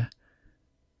Aisha.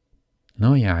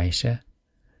 No, Ya Aisha.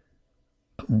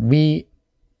 We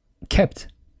kept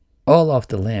all of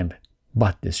the lamb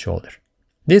but this shoulder.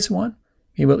 This one,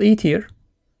 we will eat here.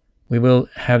 We will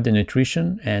have the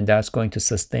nutrition, and that's going to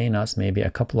sustain us maybe a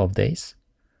couple of days.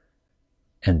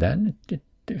 And then it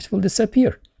will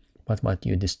disappear. But what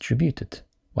you distributed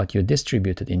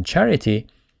in charity,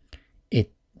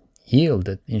 it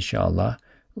yielded, inshallah,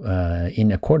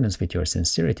 in accordance with your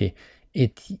sincerity.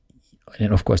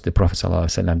 And of course, the Prophet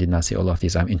ﷺ did not say all of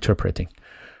this. I'm interpreting.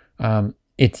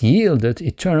 It yielded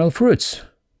eternal fruits.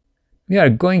 We are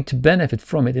going to benefit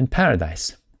from it in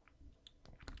paradise.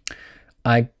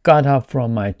 I got up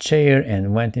from my chair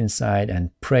and went inside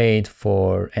and prayed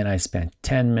and I spent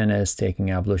 10 minutes taking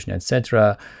ablution,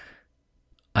 etc.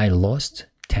 I lost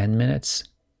 10 minutes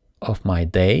of my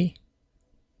day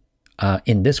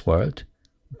in this world,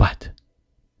 but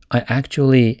I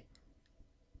actually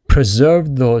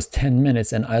preserved those 10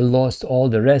 minutes and I lost all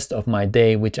the rest of my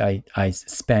day, which I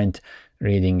spent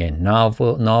reading a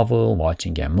novel,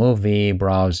 watching a movie,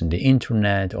 browsing the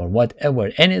internet, or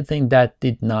whatever, anything that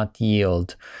did not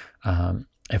yield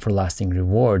everlasting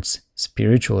rewards,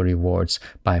 spiritual rewards,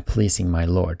 by pleasing my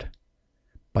Lord.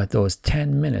 But those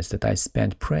 10 minutes that I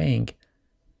spent praying,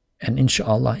 and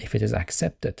inshallah, if it is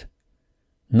accepted,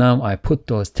 now I put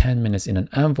those 10 minutes in an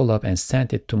envelope and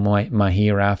sent it to my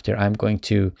hereafter. I'm going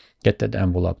to get that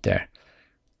envelope there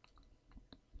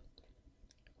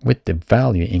with the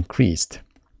value increased.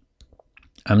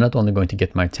 I'm not only going to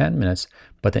get my 10 minutes,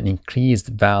 but an increased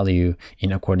value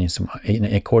in accordance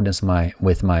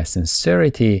with my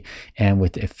sincerity and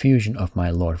with the effusion of my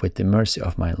Lord, with the mercy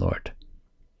of my Lord.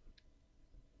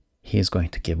 He is going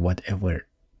to give whatever,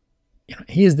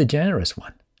 He is the generous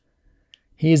one.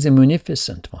 He is the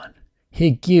munificent one. He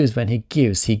gives when He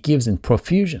gives in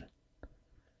profusion.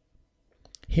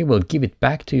 He will give it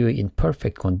back to you in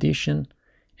perfect condition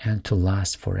and to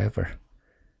last forever.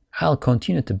 I'll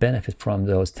continue to benefit from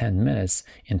those 10 minutes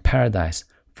in paradise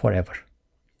forever.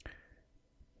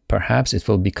 Perhaps it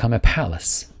will become a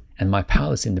palace, and my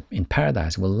palace in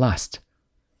paradise will last.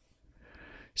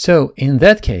 So in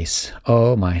that case,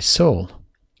 oh my soul,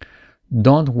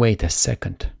 don't wait a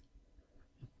second.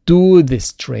 Do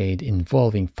this trade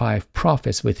involving 5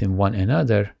 profits within one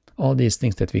another. All these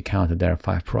things that we counted, there are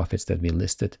 5 profits that we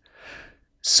listed,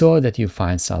 so that you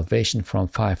find salvation from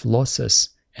 5 losses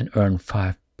and earn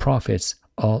 5 profits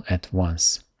all at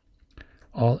once.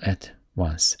 All at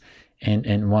once.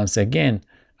 And once again,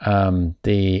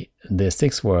 the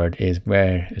sixth word is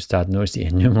where Ustad Nursi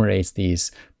enumerates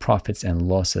these profits and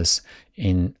losses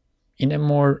in a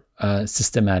more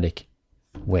systematic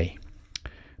way.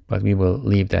 But we will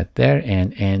leave that there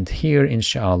and here,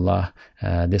 inshallah.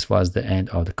 This was the end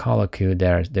of the colloquy.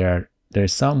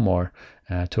 There's some more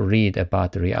to read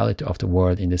about the reality of the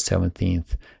word in the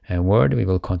 17th word. We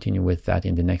will continue with that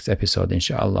in the next episode,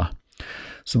 inshallah.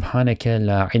 سبحانك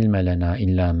لا علم لنا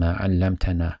إلا ما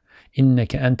علمتنا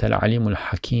إنك أنت العليم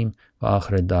الحكيم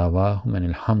وآخر دعواهم أن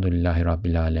الحمد لله رب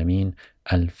العالمين.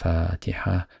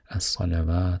 الفاتحة.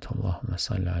 الصلوات. اللهم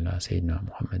صل على سيدنا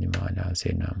محمد وعلى آل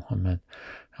سيدنا محمد.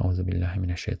 أعوذ بالله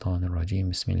من الشيطان الرجيم.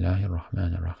 بسم الله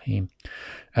الرحمن الرحيم.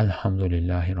 الحمد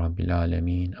لله رب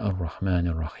العالمين الرحمن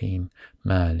الرحيم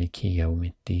مالك يوم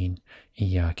الدين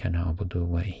إياك نعبد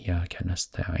وإياك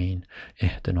نستعين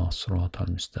اهدنا الصراط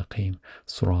المستقيم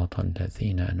صراط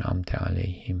الذين أنعمت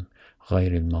عليهم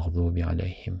غير المغضوب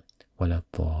عليهم ولا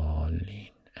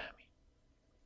الضالين.